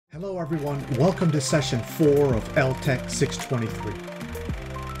Hello everyone, welcome to session 4 of LTEC 623.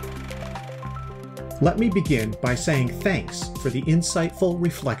 Let me begin by saying thanks for the insightful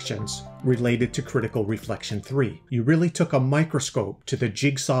reflections related to Critical Reflection 3. You really took a microscope to the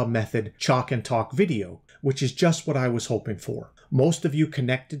jigsaw method chalk and talk video, which is just what I was hoping for. Most of you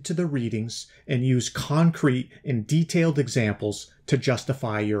connected to the readings and used concrete and detailed examples to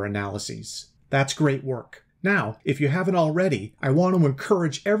justify your analyses. That's great work. Now, if you haven't already, I want to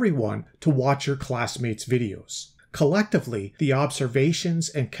encourage everyone to watch your classmates' videos. Collectively, the observations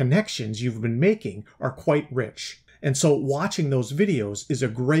and connections you've been making are quite rich, and so watching those videos is a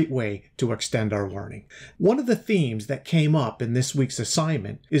great way to extend our learning. One of the themes that came up in this week's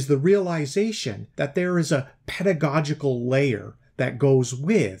assignment is the realization that there is a pedagogical layer that goes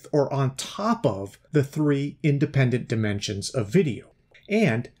with or on top of the 3 independent dimensions of video.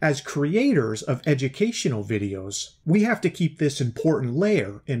 And as creators of educational videos, we have to keep this important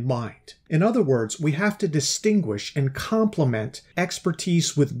layer in mind. In other words, we have to distinguish and complement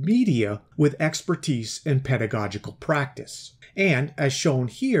expertise with media with expertise in pedagogical practice. And as shown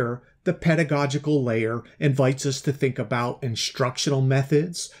here, the pedagogical layer invites us to think about instructional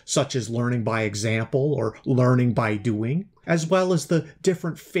methods, such as learning by example or learning by doing, as well as the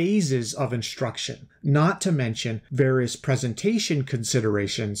different phases of instruction, not to mention various presentation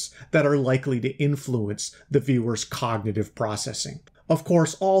considerations that are likely to influence the viewer's cognitive processing. Of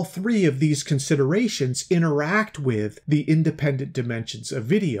course, all 3 of these considerations interact with the independent dimensions of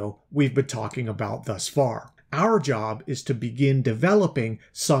video we've been talking about thus far. Our job is to begin developing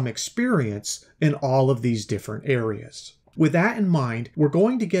some experience in all of these different areas. With that in mind, we're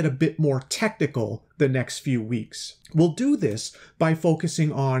going to get a bit more technical the next few weeks. We'll do this by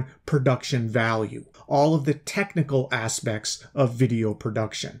focusing on production value, all of the technical aspects of video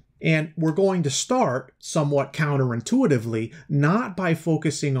production. And we're going to start, somewhat counterintuitively, not by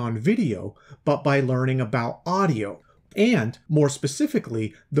focusing on video, but by learning about audio. And, more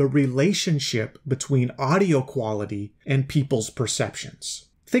specifically, the relationship between audio quality and people's perceptions.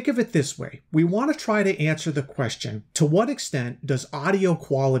 Think of it this way. We want to try to answer the question, to what extent does audio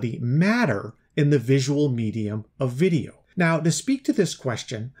quality matter in the visual medium of video? Now, to speak to this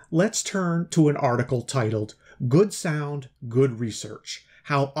question, let's turn to an article titled, Good Sound, Good Research: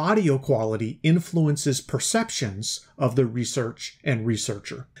 How Audio Quality Influences Perceptions of the Research and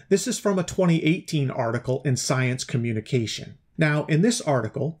Researcher. This is from a 2018 article in Science Communication. Now, in this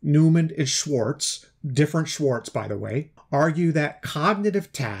article, Newman and Schwartz, different Schwartz by the way, argue that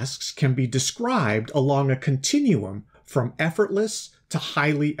cognitive tasks can be described along a continuum from effortless to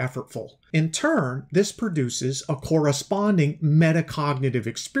highly effortful. In turn, this produces a corresponding metacognitive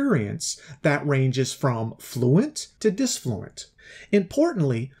experience that ranges from fluent to disfluent.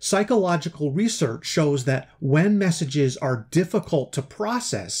 Importantly, psychological research shows that when messages are difficult to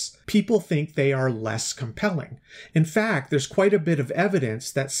process, people think they are less compelling. In fact, there's quite a bit of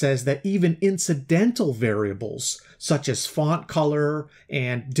evidence that says that even incidental variables, such as font color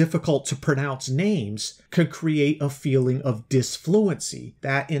and difficult to pronounce names, can create a feeling of disfluency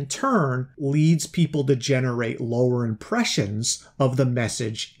that in turn leads people to generate lower impressions of the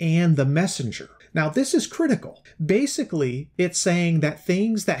message and the messenger. Now, this is critical. Basically, it's saying that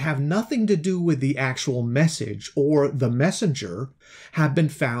things that have nothing to do with the actual message or the messenger have been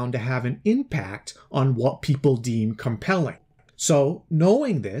found to have an impact on what people deem compelling. So,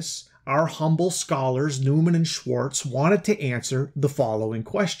 knowing this, our humble scholars, Newman and Schwartz, wanted to answer the following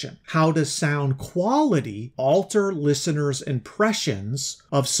question. How does sound quality alter listeners' impressions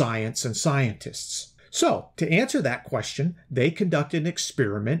of science and scientists? So, to answer that question, they conducted an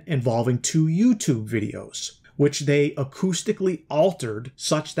experiment involving 2 YouTube videos, which they acoustically altered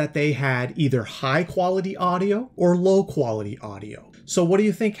such that they had either high-quality audio or low-quality audio. So what do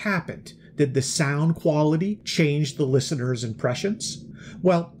you think happened? Did the sound quality change the listener's impressions?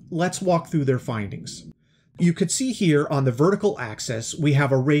 Well, let's walk through their findings. You could see here on the vertical axis, we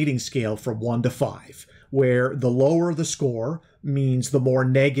have a rating scale from 1 to 5, where the lower the score means the more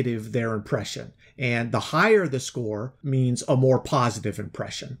negative their impression, and the higher the score means a more positive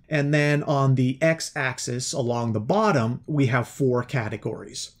impression. And then on the x-axis along the bottom, we have 4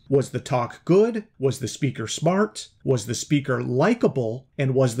 categories. Was the talk good? Was the speaker smart? Was the speaker likable?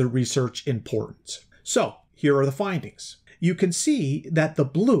 And was the research important? So, here are the findings. You can see that the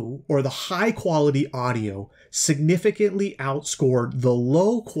blue, or the high-quality audio, significantly outscored the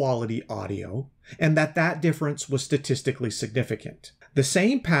low-quality audio, and that difference was statistically significant. The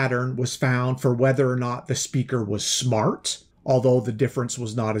same pattern was found for whether or not the speaker was smart, although the difference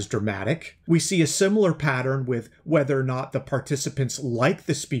was not as dramatic. We see a similar pattern with whether or not the participants liked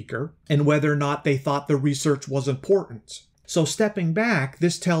the speaker and whether or not they thought the research was important. So stepping back,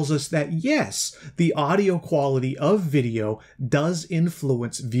 this tells us that yes, the audio quality of video does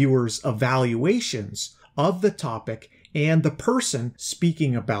influence viewers' evaluations of the topic and the person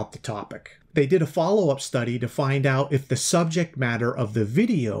speaking about the topic. They did a follow-up study to find out if the subject matter of the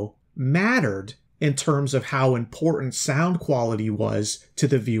video mattered in terms of how important sound quality was to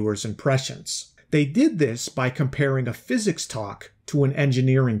the viewer's impressions. They did this by comparing a physics talk to an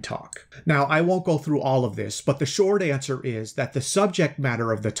engineering talk. Now, I won't go through all of this, but the short answer is that the subject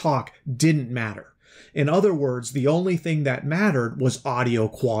matter of the talk didn't matter. In other words, the only thing that mattered was audio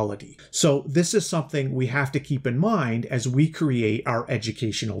quality. So this is something we have to keep in mind as we create our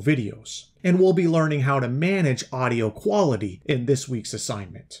educational videos. And we'll be learning how to manage audio quality in this week's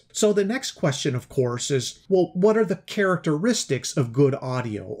assignment. So the next question, of course, is, well, what are the characteristics of good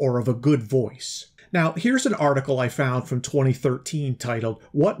audio or of a good voice? Now, here's an article I found from 2013 titled,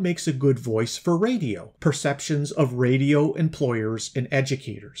 "What Makes a Good Voice for Radio? Perceptions of Radio Employers and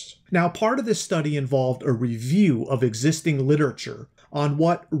Educators." Now, part of this study involved a review of existing literature on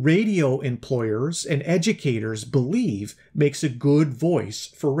what radio employers and educators believe makes a good voice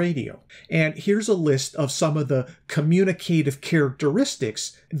for radio. And here's a list of some of the communicative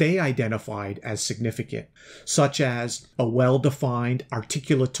characteristics they identified as significant, such as a well-defined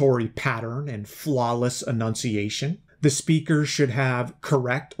articulatory pattern and flawless enunciation. The speakers should have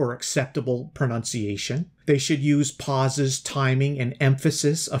correct or acceptable pronunciation. They should use pauses, timing, and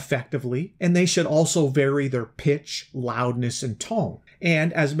emphasis effectively, and they should also vary their pitch, loudness, and tone.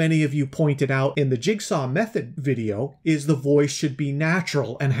 And as many of you pointed out in the Jigsaw Method video, is the voice should be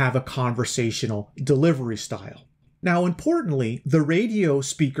natural and have a conversational delivery style. Now, importantly, the radio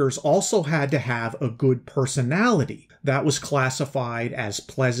speakers also had to have a good personality. That was classified as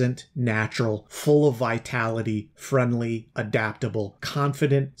pleasant, natural, full of vitality, friendly, adaptable,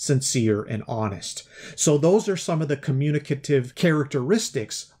 confident, sincere, and honest. So those are some of the communicative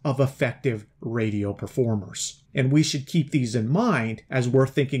characteristics of effective radio performers. And we should keep these in mind as we're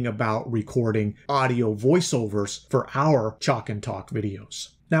thinking about recording audio voiceovers for our Chalk and Talk videos.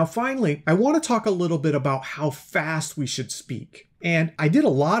 Now, finally, I want to talk a little bit about how fast we should speak. And I did a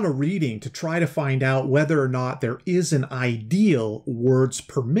lot of reading to try to find out whether or not there is an ideal words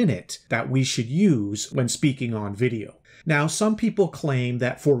per minute that we should use when speaking on video. Now, some people claim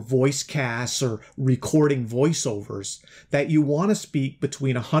that for voice casts or recording voiceovers, that you want to speak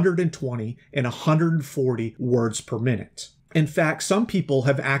between 120 and 140 words per minute. In fact, some people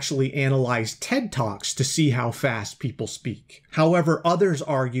have actually analyzed TED Talks to see how fast people speak. However, others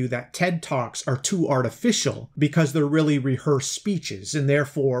argue that TED Talks are too artificial because they're really rehearsed speeches, and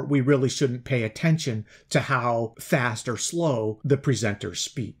therefore we really shouldn't pay attention to how fast or slow the presenters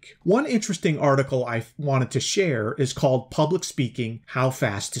speak. One interesting article I wanted to share is called Public Speaking: How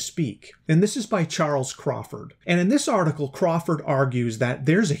Fast to Speak. And this is by Charles Crawford. And in this article, Crawford argues that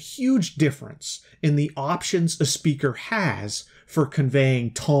there's a huge difference in the options a speaker has for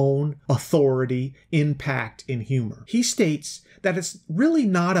conveying tone, authority, impact, and humor. He states that it's really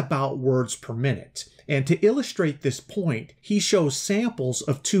not about words per minute. And to illustrate this point, he shows samples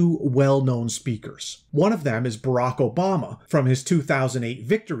of two well-known speakers. One of them is Barack Obama from his 2008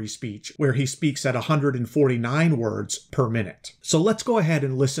 victory speech, where he speaks at 149 words per minute. So let's go ahead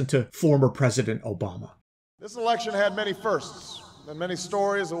and listen to former President Obama. This election had many firsts and many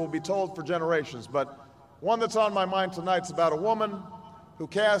stories that will be told for generations, but one that's on my mind tonight is about a woman who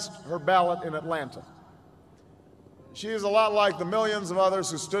cast her ballot in Atlanta. She is a lot like the millions of others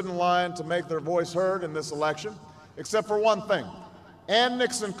who stood in line to make their voice heard in this election, except for one thing. Ann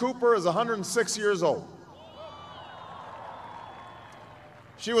Nixon Cooper is 106 years old.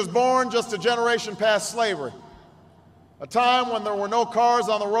 She was born just a generation past slavery, a time when there were no cars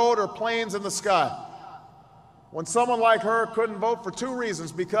on the road or planes in the sky, when someone like her couldn't vote for two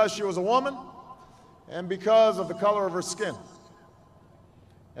reasons: because she was a woman and because of the color of her skin.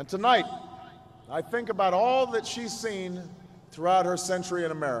 And tonight, I think about all that she's seen throughout her century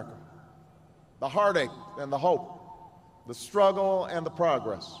in America: the heartache and the hope, the struggle and the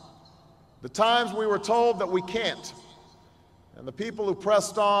progress, the times we were told that we can't, and the people who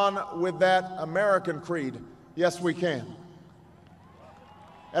pressed on with that American creed: yes, we can.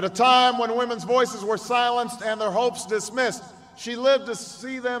 At a time when women's voices were silenced and their hopes dismissed, she lived to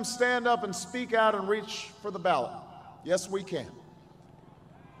see them stand up and speak out and reach for the ballot: yes, we can.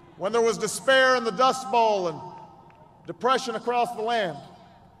 When there was despair in the Dust Bowl and depression across the land,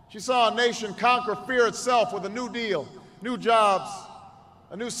 she saw a nation conquer fear itself with a new deal, new jobs,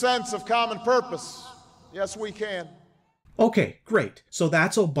 a new sense of common purpose: yes, we can. Okay, great. So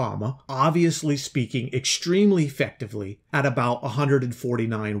that's Obama, obviously speaking extremely effectively at about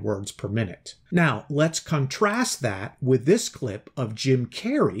 149 words per minute. Now, let's contrast that with this clip of Jim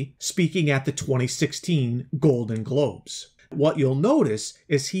Carrey speaking at the 2016 Golden Globes. What you'll notice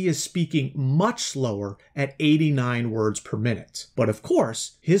is he is speaking much slower at 89 words per minute. But of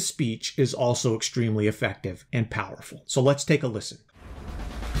course, his speech is also extremely effective and powerful. So let's take a listen.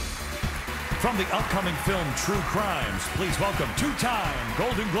 From the upcoming film True Crimes, please welcome two-time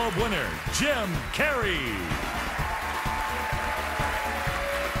Golden Globe winner, Jim Carrey.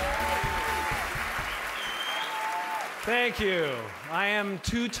 Thank you. I am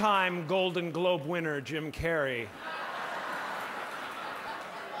two-time Golden Globe winner, Jim Carrey.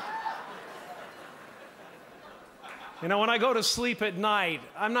 You know, when I go to sleep at night,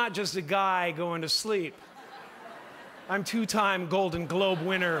 I'm not just a guy going to sleep. I'm two-time Golden Globe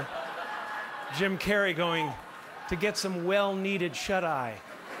winner, Jim Carrey, going to get some well-needed shut-eye.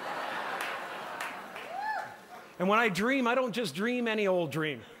 And when I dream, I don't just dream any old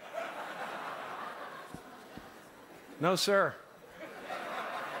dream. No, sir.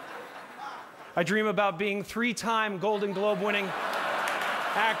 I dream about being three-time Golden Globe winning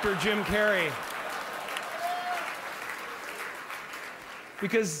actor Jim Carrey.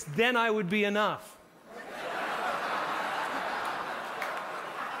 Because then I would be enough.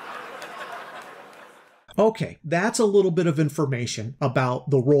 Okay, that's a little bit of information about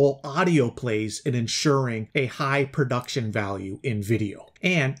the role audio plays in ensuring a high production value in video.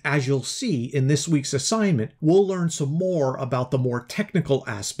 And as you'll see in this week's assignment, we'll learn some more about the more technical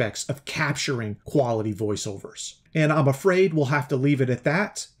aspects of capturing quality voiceovers. And I'm afraid we'll have to leave it at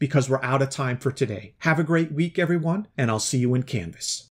that because we're out of time for today. Have a great week, everyone, and I'll see you in Canvas.